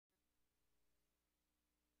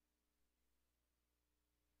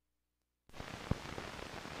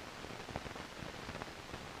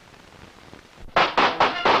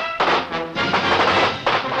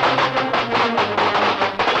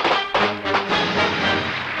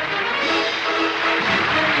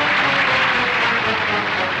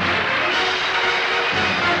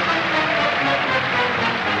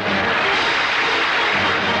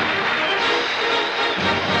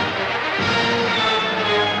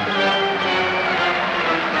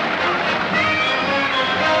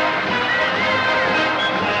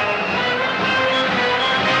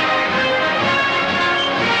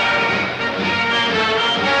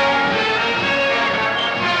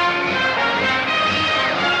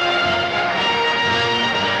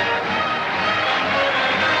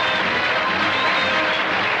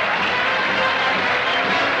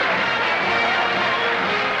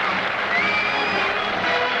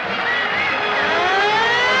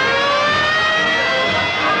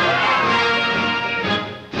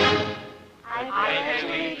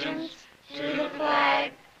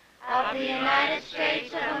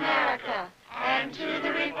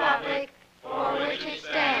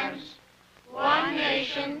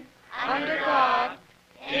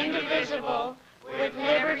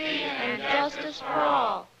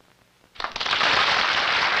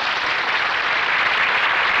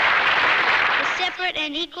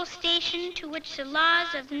position to which the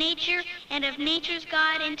laws of nature and of nature's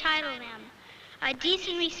God entitle them. A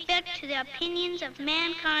decent respect to the opinions of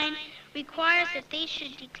mankind requires that they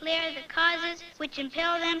should declare the causes which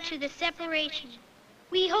impel them to the separation.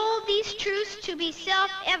 We hold these truths to be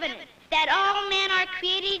self-evident, that all men are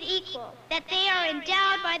created equal, that they are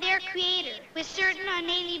endowed by their Creator with certain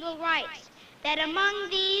unalienable rights, that among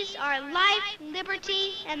these are life,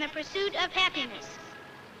 liberty, and the pursuit of happiness.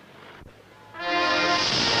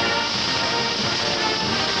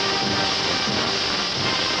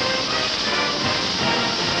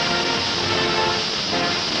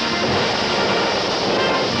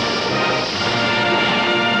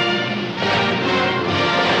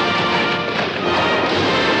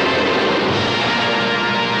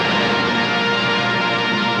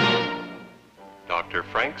 Dr.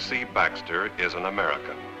 Frank C. Baxter is an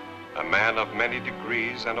American, a man of many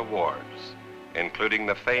degrees and awards, including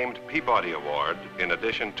the famed Peabody Award, in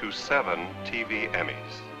addition to 7 TV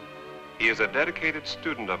Emmys. He is a dedicated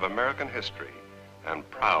student of American history and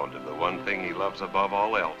proud of the one thing he loves above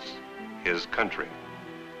all else, his country.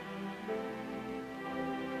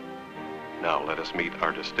 Now let us meet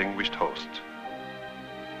our distinguished host.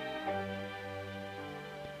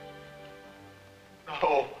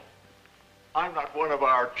 No, I'm not one of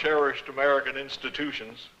our cherished American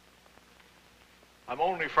institutions. I'm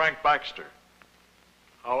only Frank Baxter.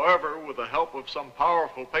 However, with the help of some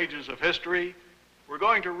powerful pages of history, we're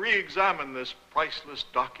going to re-examine this priceless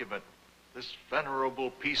document, this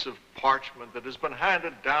venerable piece of parchment that has been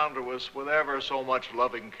handed down to us with ever so much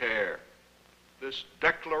loving care. This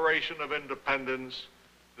Declaration of Independence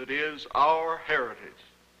that is our heritage.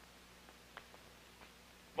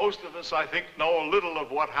 Most of us, I think, know a little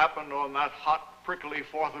of what happened on that hot, prickly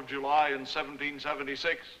 4th of July in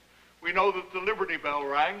 1776. We know that the Liberty Bell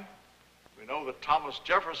rang. We know that Thomas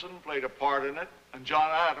Jefferson played a part in it, and John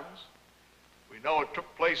Adams. We know it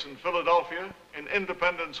took place in Philadelphia, in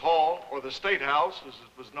Independence Hall, or the State House, as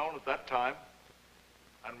it was known at that time.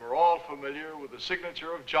 And we're all familiar with the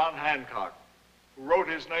signature of John Hancock, who wrote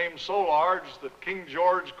his name so large that King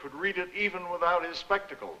George could read it even without his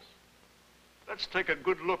spectacles. Let's take a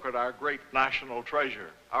good look at our great national treasure,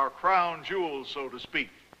 our crown jewel, so to speak,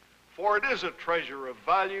 for it is a treasure of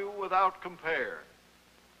value without compare.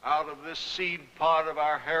 Out of this seed pod of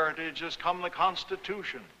our heritage has come the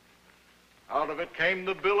Constitution. Out of it came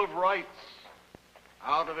the Bill of Rights.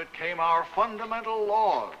 Out of it came our fundamental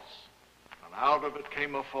laws. And out of it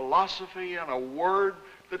came a philosophy and a word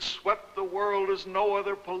that swept the world as no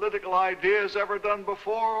other political idea has ever done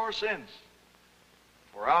before or since.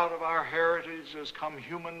 For out of our heritage has come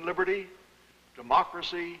human liberty,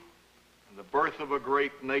 democracy, and the birth of a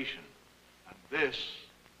great nation. And this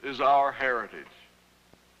is our heritage.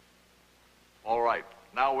 All right,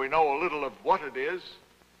 now we know a little of what it is.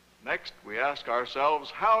 Next, we ask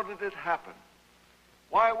ourselves, how did it happen?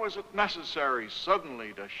 Why was it necessary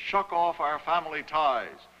suddenly to shuck off our family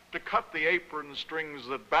ties, to cut the apron strings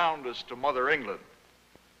that bound us to Mother England?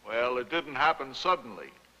 Well, it didn't happen suddenly.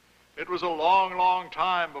 It was a long, long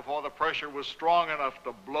time before the pressure was strong enough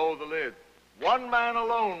to blow the lid. One man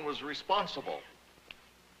alone was responsible.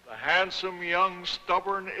 The handsome, young,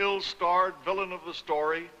 stubborn, ill-starred villain of the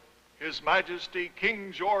story, His Majesty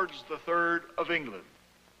King George III of England.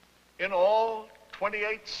 In all,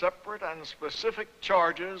 28 separate and specific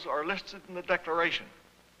charges are listed in the Declaration.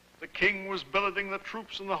 The king was billeting the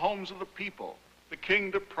troops in the homes of the people. The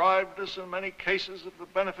king deprived us in many cases of the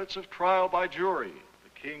benefits of trial by jury.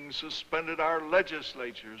 The king suspended our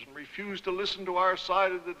legislatures and refused to listen to our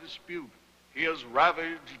side of the dispute. He has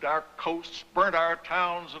ravaged our coasts, burnt our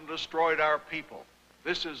towns, and destroyed our people.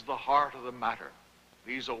 This is the heart of the matter,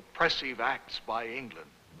 these oppressive acts by England.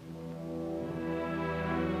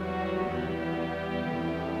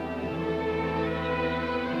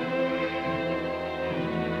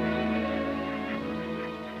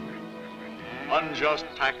 Unjust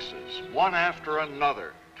taxes, one after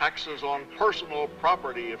another. Taxes on personal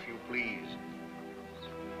property, if you please.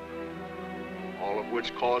 All of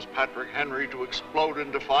which caused Patrick Henry to explode in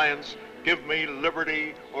defiance, give me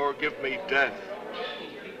liberty or give me death.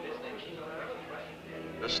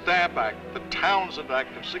 The Stamp Act, the Townsend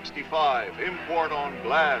Act of '65, import on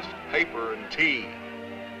glass, paper, and tea.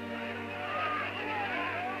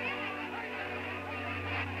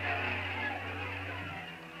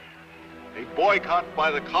 A boycott by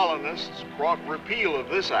the colonists brought repeal of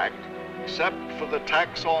this act, except for the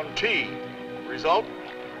tax on tea. Result,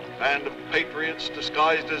 a band of patriots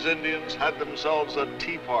disguised as Indians had themselves a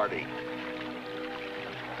tea party.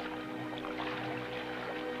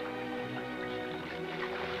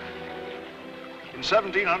 In In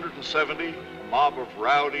 1770, a mob of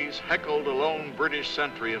rowdies heckled a lone British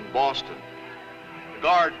sentry in Boston. The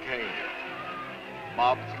guard came. The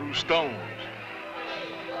mob threw stones.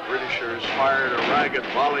 Britishers fired a ragged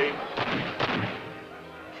volley.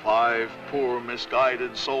 5 poor,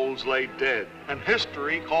 misguided souls lay dead, and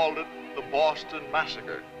history called it the Boston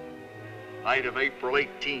Massacre. Night of April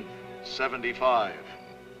 18th, 75.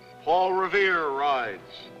 Paul Revere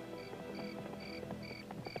rides.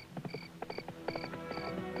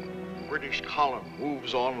 British column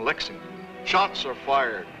moves on Lexington. Shots are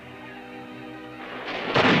fired.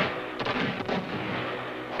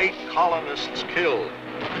 8 colonists killed.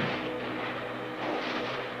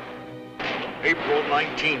 April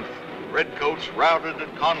 19th, redcoats routed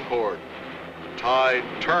at Concord. The tide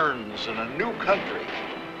turns in a new country.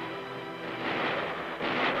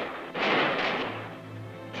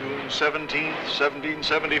 June 17th,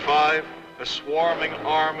 1775, a swarming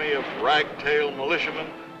army of ragtail militiamen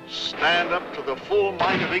stand up to the full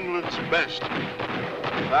might of England's best.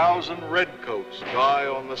 1,000 redcoats die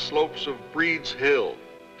on the slopes of Breed's Hill,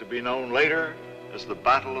 to be known later as the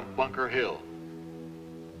Battle of Bunker Hill.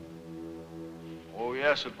 Oh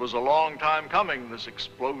yes, it was a long time coming, this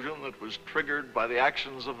explosion that was triggered by the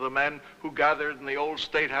actions of the men who gathered in the old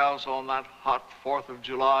State House on that hot 4th of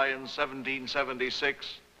July in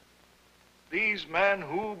 1776. These men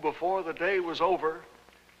who, before the day was over,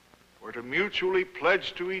 were to mutually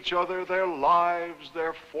pledge to each other their lives,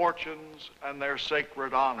 their fortunes, and their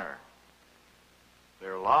sacred honor.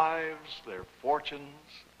 Their lives, their fortunes,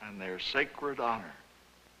 and their sacred honor.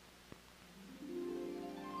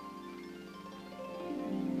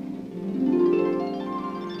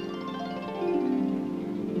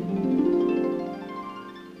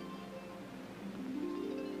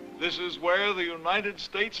 This is where the United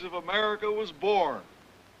States of America was born.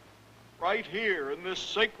 Right here in this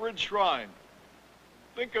sacred shrine.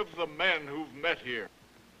 Think of the men who've met here.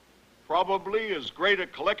 Probably as great a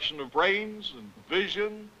collection of brains and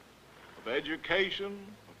vision, of education,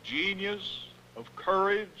 of genius, of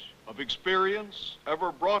courage, of experience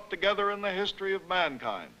ever brought together in the history of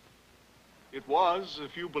mankind. It was,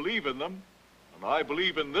 if you believe in them, and I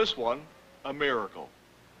believe in this one, a miracle.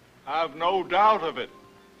 Have no doubt of it.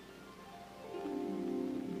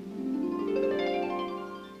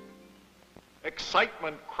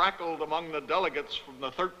 Excitement crackled among the delegates from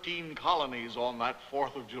the 13 colonies on that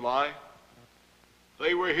 4th of July.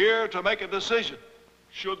 They were here to make a decision.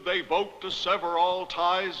 Should they vote to sever all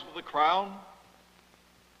ties with the crown?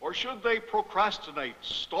 Or should they procrastinate,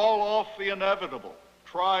 stall off the inevitable,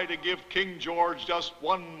 try to give King George just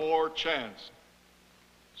one more chance?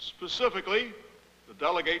 Specifically, the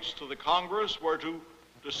delegates to the Congress were to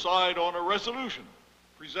decide on a resolution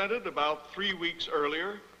presented about 3 weeks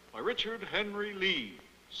earlier by Richard Henry Lee,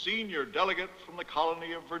 senior delegate from the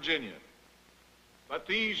colony of Virginia, that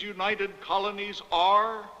these united colonies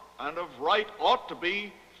are, and of right ought to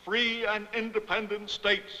be, free and independent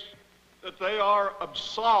states, that they are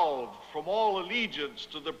absolved from all allegiance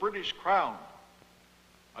to the British crown,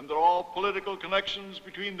 and that all political connections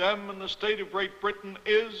between them and the state of Great Britain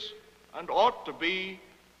is, and ought to be,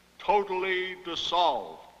 totally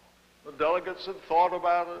dissolved. The delegates had thought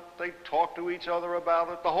about it. They talked to each other about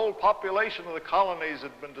it. The whole population of the colonies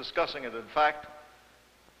had been discussing it, in fact.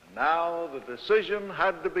 And now the decision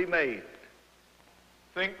had to be made.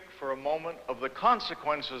 Think for a moment of the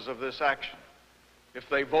consequences of this action. If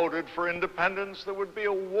they voted for independence, there would be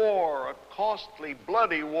a war, a costly,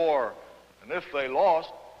 bloody war. And if they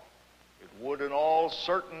lost, it would in all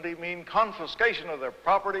certainty mean confiscation of their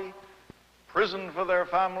property, prison for their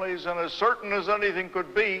families, and as certain as anything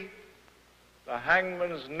could be, the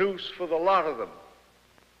hangman's noose for the lot of them.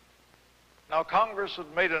 Now, Congress had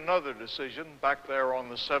made another decision back there on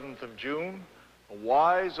the 7th of June, a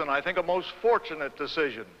wise and I think a most fortunate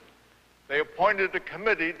decision. They appointed a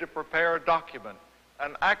committee to prepare a document,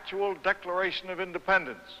 an actual Declaration of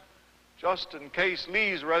Independence, just in case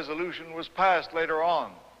Lee's resolution was passed later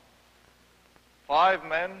on. 5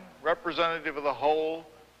 men, representative of the whole,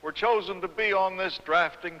 were chosen to be on this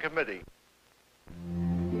drafting committee.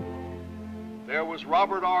 There was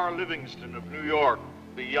Robert R. Livingston of New York,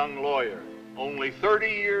 the young lawyer, only 30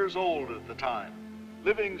 years old at the time.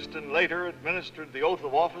 Livingston later administered the oath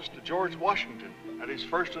of office to George Washington at his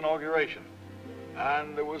first inauguration.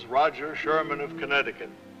 And there was Roger Sherman of Connecticut,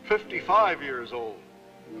 55 years old,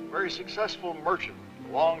 very successful merchant,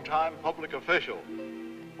 longtime public official,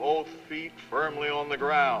 both feet firmly on the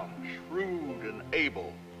ground, shrewd and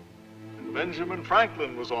able. And Benjamin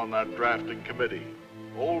Franklin was on that drafting committee.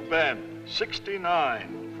 Old Ben,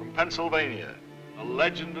 69, from Pennsylvania, a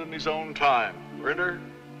legend in his own time, printer,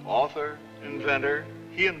 author, inventor.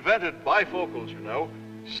 He invented bifocals, you know.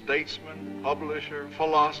 Statesman, publisher,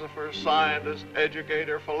 philosopher, scientist,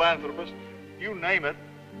 educator, philanthropist, you name it,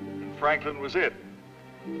 and Franklin was it.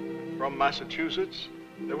 From Massachusetts,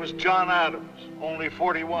 there was John Adams, only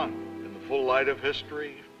 41. In the full light of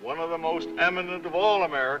history, one of the most eminent of all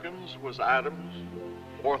Americans was Adams.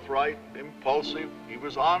 Forthright, impulsive, he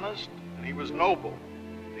was honest, and he was noble.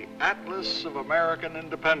 The Atlas of American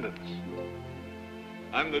independence.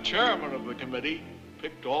 I'm the chairman of the committee,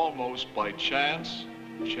 picked almost by chance,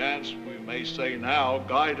 chance we may say now,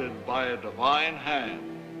 guided by a divine hand.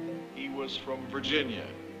 He was from Virginia,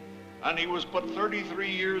 and he was but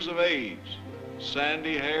 33 years of age,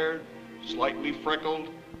 sandy-haired, slightly freckled,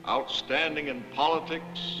 outstanding in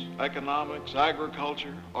politics, economics,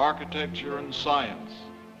 agriculture, architecture, and science.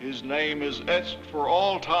 His name is etched for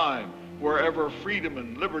all time wherever freedom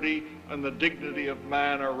and liberty and the dignity of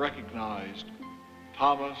man are recognized.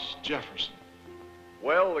 Thomas Jefferson.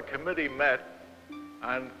 Well, the committee met,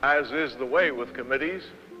 and as is the way with committees,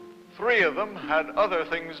 3 of them had other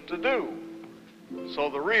things to do. So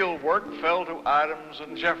the real work fell to Adams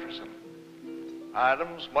and Jefferson.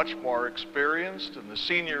 Adams, much more experienced and the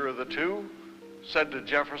senior of the 2, said to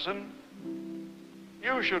Jefferson,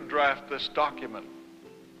 "You should draft this document."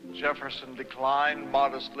 Jefferson declined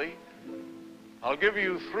modestly. "I'll give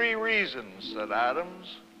you 3 reasons," said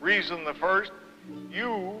Adams. Reason the first,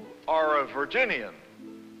 you are a Virginian,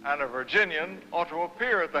 and a Virginian ought to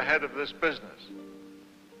appear at the head of this business.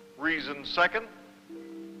 Reason second,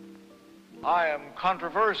 I am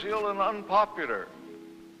controversial and unpopular.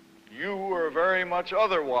 You are very much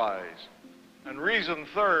otherwise. And reason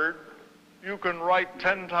third, you can write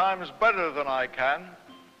 10 times better than I can.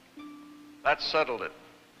 That settled it.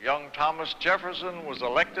 Young Thomas Jefferson was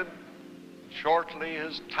elected. Shortly,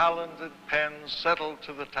 his talented pen settled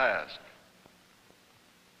to the task.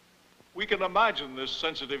 We can imagine this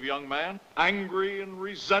sensitive young man, angry and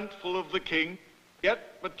resentful of the king,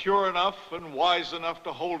 yet mature enough and wise enough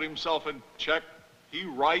to hold himself in check. He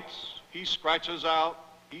writes, he scratches out,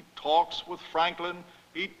 he talks with Franklin,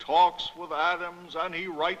 he talks with Adams, and he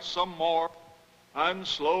writes some more. And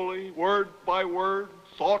slowly, word by word,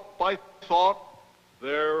 thought by thought,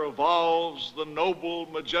 there evolves the noble,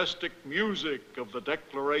 majestic music of the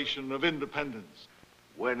Declaration of Independence.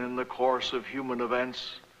 When in the course of human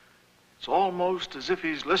events, it's almost as if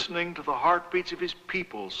he's listening to the heartbeats of his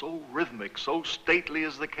people, so rhythmic, so stately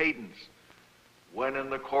is the cadence. When in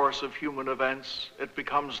the course of human events, it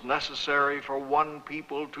becomes necessary for one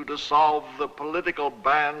people to dissolve the political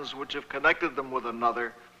bands which have connected them with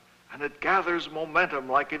another, and it gathers momentum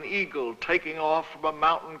like an eagle taking off from a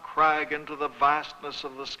mountain crag into the vastness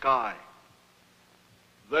of the sky.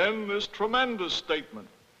 Then this tremendous statement,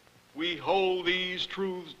 we hold these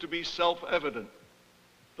truths to be self-evident,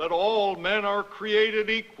 that all men are created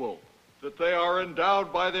equal, that they are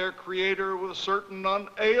endowed by their Creator with certain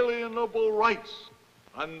unalienable rights,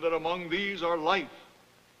 and that among these are life,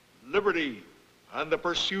 liberty, and the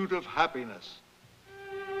pursuit of happiness.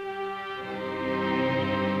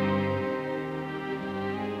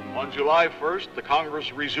 On July 1st, the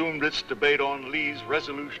Congress resumed its debate on Lee's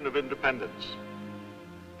Resolution of Independence.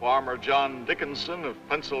 Farmer John Dickinson of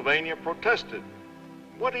Pennsylvania protested.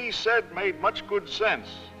 What he said made much good sense.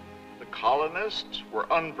 The colonists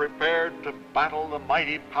were unprepared to battle the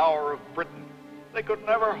mighty power of Britain. They could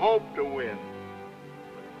never hope to win.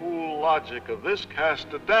 The cool logic of this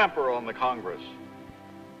cast a damper on the Congress.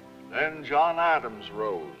 Then John Adams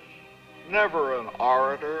rose, never an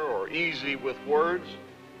orator or easy with words.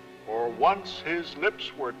 For once his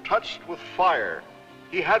lips were touched with fire.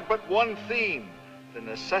 He had but one theme, the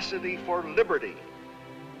necessity for liberty.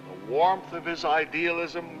 The warmth of his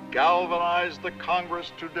idealism galvanized the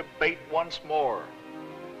Congress to debate once more.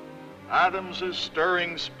 Adams's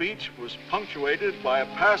stirring speech was punctuated by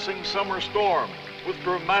a passing summer storm with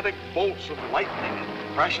dramatic bolts of lightning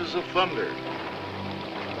and crashes of thunder.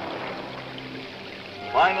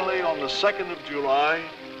 Finally, on the 2nd of July,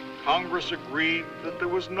 Congress agreed that there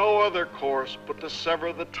was no other course but to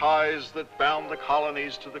sever the ties that bound the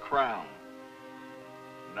colonies to the crown.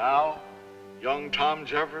 Now, young Tom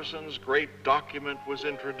Jefferson's great document was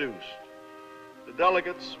introduced. The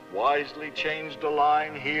delegates wisely changed a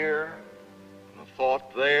line here and a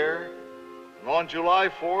thought there, and on July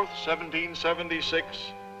 4th,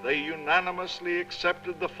 1776, they unanimously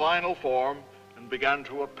accepted the final form and began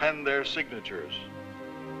to append their signatures.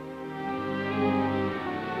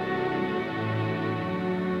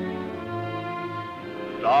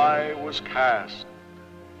 The die was cast.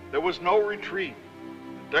 There was no retreat.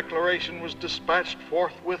 The declaration was dispatched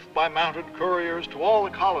forthwith by mounted couriers to all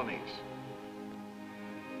the colonies.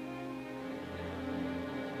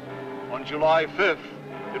 on July 5th,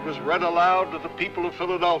 it was read aloud to the people of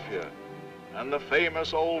Philadelphia, and the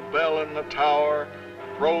famous old bell in the tower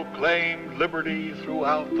proclaimed liberty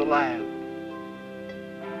throughout the land.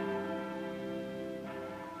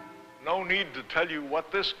 No need to tell you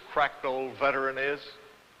what this cracked old veteran is,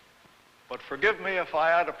 but forgive me if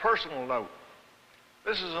I add a personal note.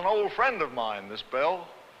 This is an old friend of mine, this bell.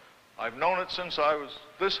 I've known it since I was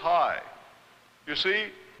this high. You see,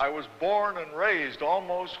 I was born and raised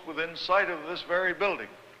almost within sight of this very building.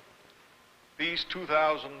 These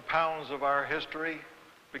 2,000 pounds of our history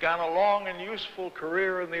began a long and useful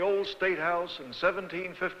career in the old State House in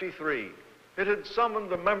 1753. It had summoned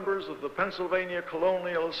the members of the Pennsylvania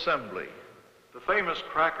Colonial Assembly. The famous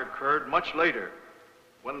crack occurred much later,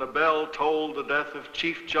 when the bell tolled the death of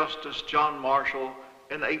Chief Justice John Marshall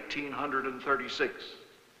in 1836.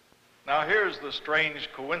 Now here's the strange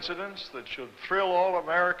coincidence that should thrill all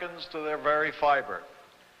Americans to their very fiber.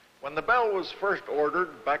 When the bell was first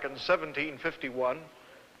ordered back in 1751,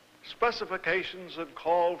 specifications had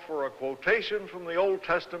called for a quotation from the Old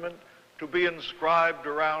Testament to be inscribed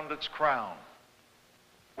around its crown.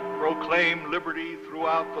 Proclaim liberty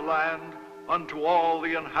throughout the land unto all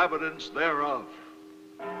the inhabitants thereof.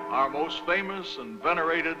 Our most famous and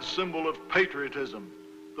venerated symbol of patriotism,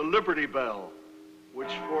 the Liberty Bell,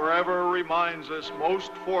 which forever reminds us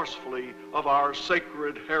most forcefully of our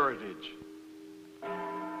sacred heritage.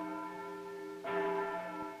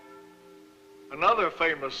 Another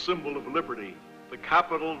famous symbol of liberty, the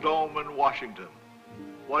Capitol Dome in Washington.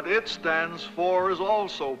 What it stands for is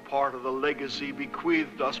also part of the legacy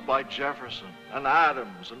bequeathed us by Jefferson and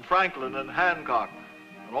Adams and Franklin and Hancock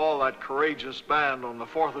and all that courageous band on the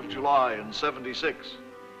 4th of July in '76.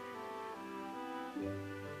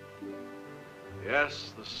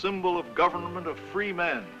 Yes, the symbol of government of free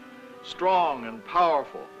men, strong and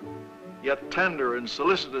powerful, yet tender and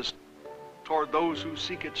solicitous toward those who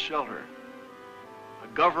seek its shelter. A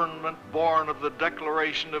government born of the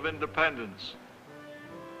Declaration of Independence.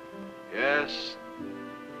 Yes,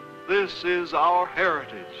 this is our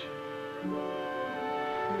heritage.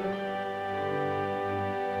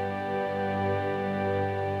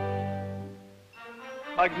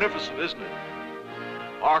 Magnificent, isn't it?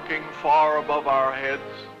 Arcing far above our heads,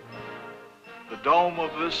 the dome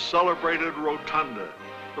of this celebrated rotunda,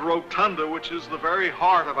 the rotunda which is the very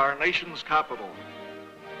heart of our nation's capital,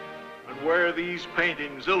 and where these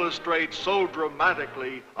paintings illustrate so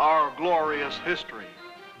dramatically our glorious history,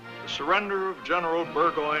 the surrender of General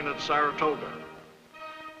Burgoyne at Saratoga.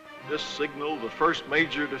 This signaled the first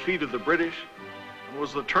major defeat of the British and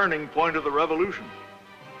was the turning point of the Revolution.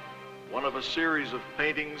 One of a series of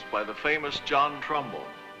paintings by the famous John Trumbull.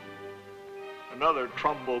 Another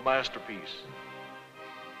Trumbull masterpiece.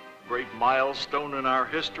 Great milestone in our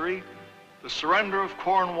history, the surrender of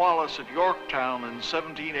Cornwallis at Yorktown in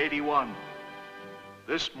 1781.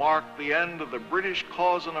 This marked the end of the British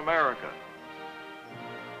cause in America.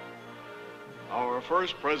 Our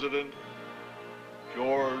first president,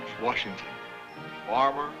 George Washington,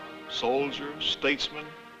 farmer, soldier, statesman,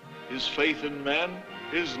 his faith in men,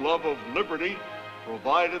 his love of liberty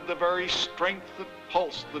provided the very strength that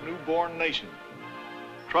pulsed the newborn nation.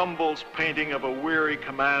 Trumbull's painting of a weary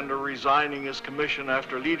commander resigning his commission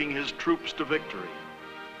after leading his troops to victory.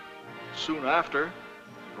 Soon after,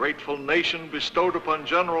 the grateful nation bestowed upon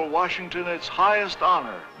General Washington its highest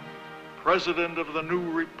honor, President of the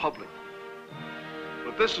new Republic.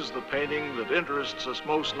 But this is the painting that interests us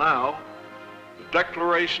most now, the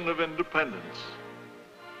Declaration of Independence.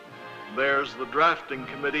 There's the drafting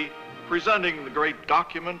committee presenting the great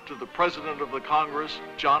document to the President of the Congress,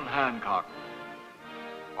 John Hancock.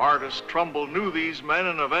 Artist Trumbull knew these men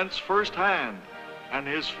and events firsthand, and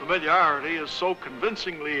his familiarity is so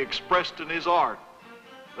convincingly expressed in his art.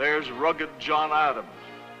 There's rugged John Adams,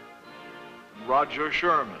 Roger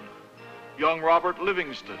Sherman, young Robert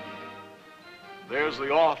Livingston. There's the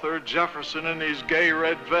author Jefferson in his gay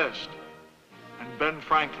red vest, and Ben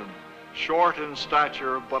Franklin, short in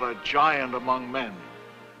stature, but a giant among men.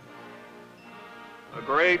 A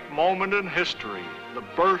great moment in history, the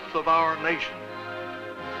birth of our nation.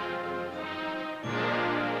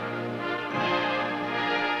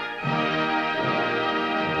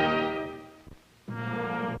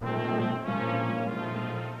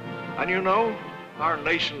 And you know, our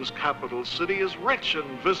nation's capital city is rich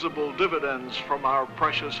in visible dividends from our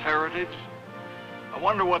precious heritage. I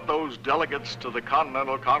wonder what those delegates to the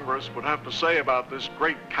Continental Congress would have to say about this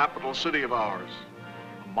great capital city of ours,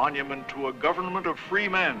 a monument to a government of free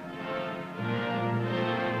men.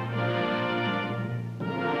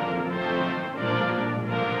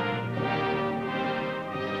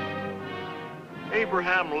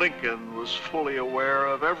 Abraham Lincoln was fully aware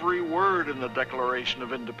of every word in the Declaration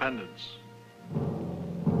of Independence.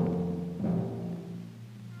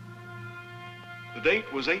 The date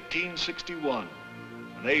was 1861,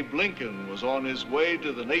 and Abe Lincoln was on his way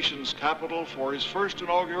to the nation's capital for his first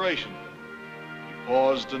inauguration. He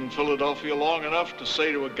paused in Philadelphia long enough to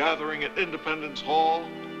say to a gathering at Independence Hall,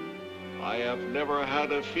 "I have never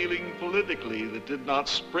had a feeling politically that did not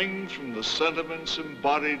spring from the sentiments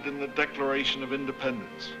embodied in the Declaration of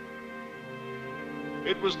Independence."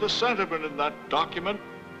 It was the sentiment in that document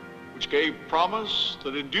which gave promise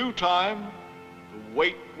that in due time, the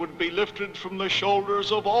weight would be lifted from the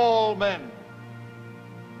shoulders of all men.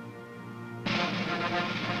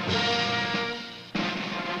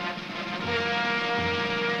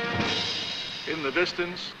 In the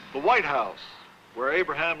distance, the White House, where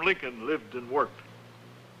Abraham Lincoln lived and worked.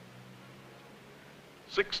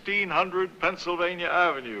 1600 Pennsylvania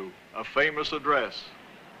Avenue, a famous address.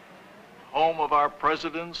 Home of our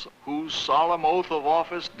presidents whose solemn oath of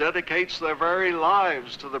office dedicates their very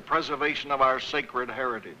lives to the preservation of our sacred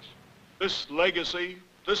heritage. This legacy,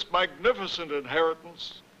 this magnificent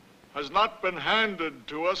inheritance, has not been handed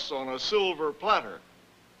to us on a silver platter,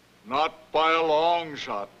 not by a long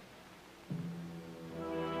shot.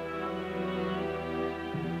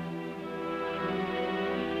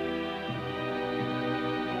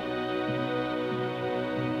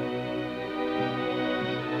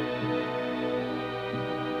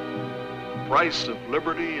 The price of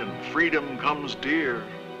liberty and freedom comes dear,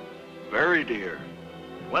 very dear.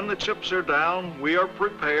 When the chips are down, we are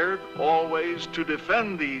prepared always to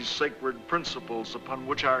defend these sacred principles upon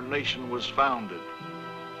which our nation was founded.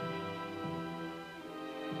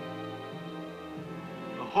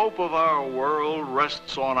 The hope of our world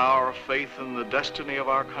rests on our faith in the destiny of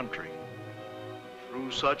our country.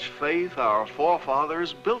 Through such faith, our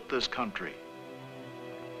forefathers built this country.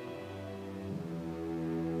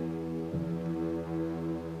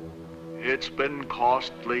 It's been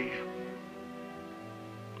costly,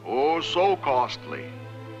 oh, so costly.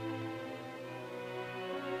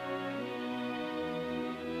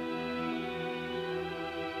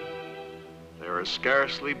 There has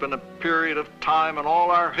scarcely been a period of time in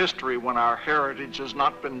all our history when our heritage has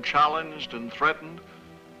not been challenged and threatened.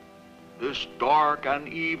 This dark and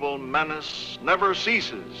evil menace never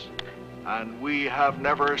ceases, and we have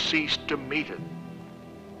never ceased to meet it.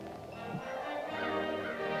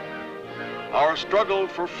 Our struggle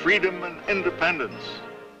for freedom and independence,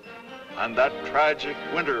 and that tragic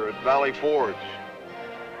winter at Valley Forge.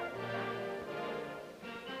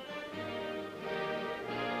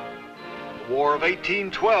 The War of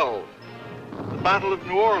 1812, the Battle of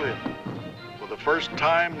New Orleans. For the first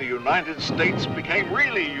time, the United States became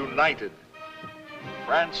really united.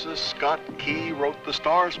 Francis Scott Key wrote the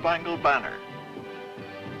Star-Spangled Banner.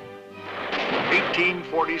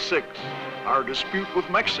 1846, our dispute with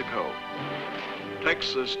Mexico.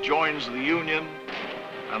 Texas joins the Union,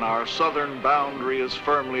 and our southern boundary is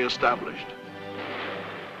firmly established.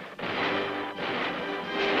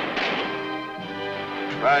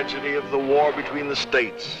 Tragedy of the war between the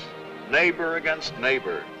states, neighbor against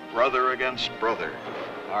neighbor, brother against brother,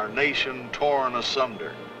 our nation torn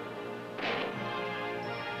asunder.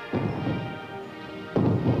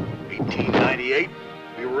 1898,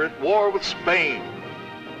 we were at war with Spain,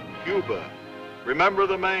 Cuba, remember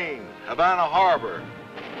the Maine, Havana Harbor,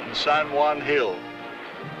 and San Juan Hill.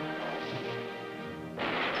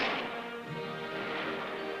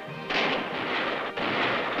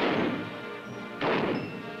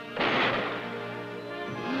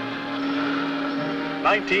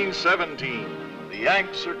 "1917, the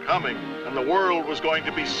Yanks are coming, and the world was going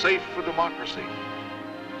to be safe for democracy."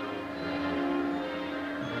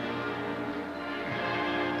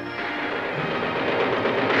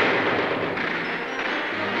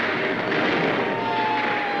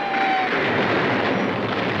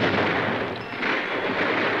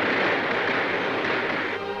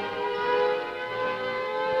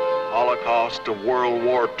 Holocaust of World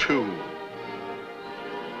War II.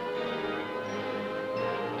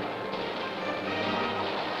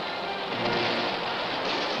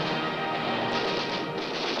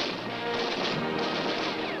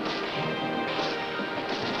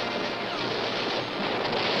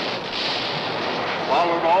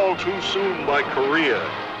 Followed all too soon by Korea,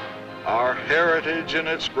 our heritage in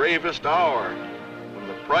its gravest hour, when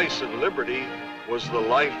the price of liberty was the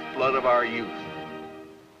lifeblood of our youth.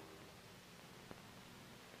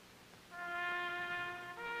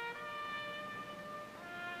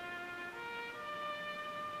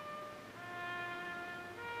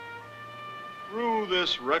 Through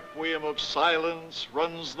this requiem of silence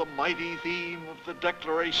runs the mighty theme of the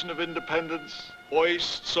Declaration of Independence,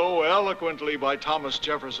 voiced so eloquently by Thomas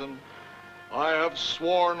Jefferson. I have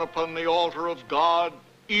sworn upon the altar of God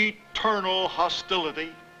eternal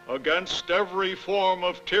hostility against every form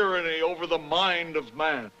of tyranny over the mind of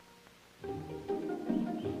man.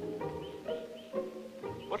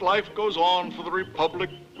 But life goes on for the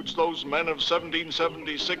republic which those men of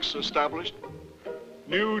 1776 established.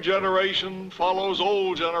 New generation follows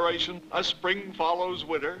old generation, as spring follows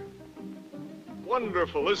winter.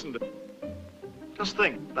 Wonderful, isn't it? Just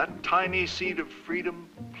think, that tiny seed of freedom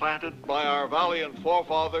planted by our valiant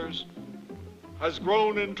forefathers has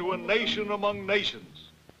grown into a nation among nations,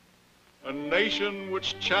 a nation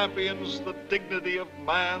which champions the dignity of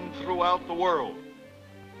man throughout the world.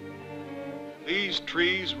 These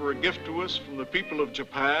trees were a gift to us from the people of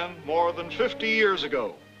Japan more than 50 years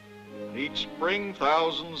ago. And each spring,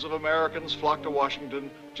 thousands of Americans flock to Washington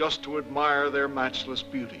just to admire their matchless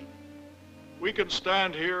beauty. We can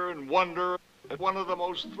stand here and wonder at one of the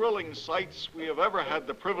most thrilling sights we have ever had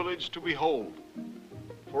the privilege to behold.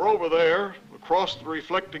 For over there, across the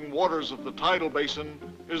reflecting waters of the tidal basin,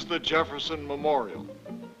 is the Jefferson Memorial.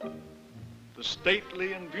 The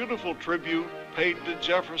stately and beautiful tribute paid to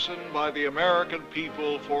Jefferson by the American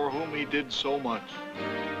people for whom he did so much.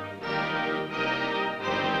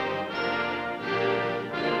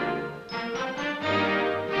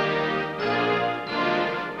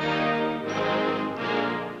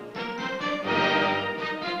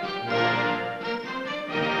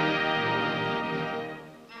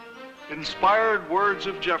 Inspired words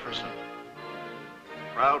of Jefferson,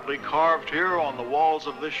 proudly carved here on the walls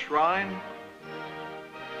of this shrine,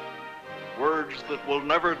 words that will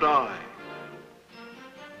never die.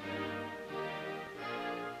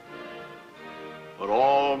 But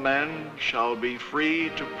all men shall be free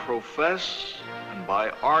to profess and by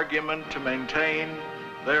argument to maintain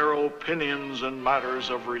their opinions in matters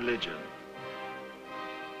of religion.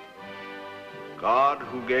 God,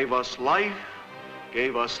 who gave us life,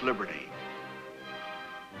 gave us liberty.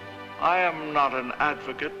 I am not an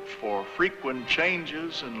advocate for frequent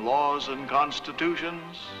changes in laws and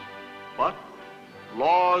constitutions, but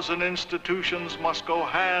laws and institutions must go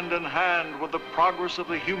hand in hand with the progress of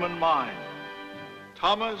the human mind.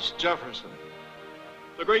 Thomas Jefferson,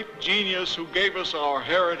 the great genius who gave us our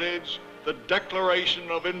heritage, the Declaration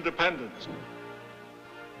of Independence.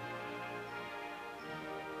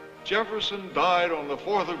 Jefferson died on the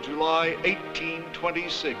 4th of July,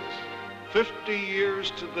 1826, 50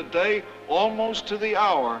 years to the day, almost to the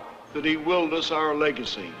hour, that he willed us our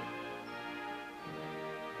legacy.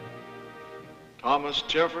 Thomas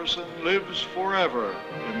Jefferson lives forever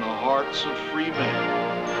in the hearts of free men.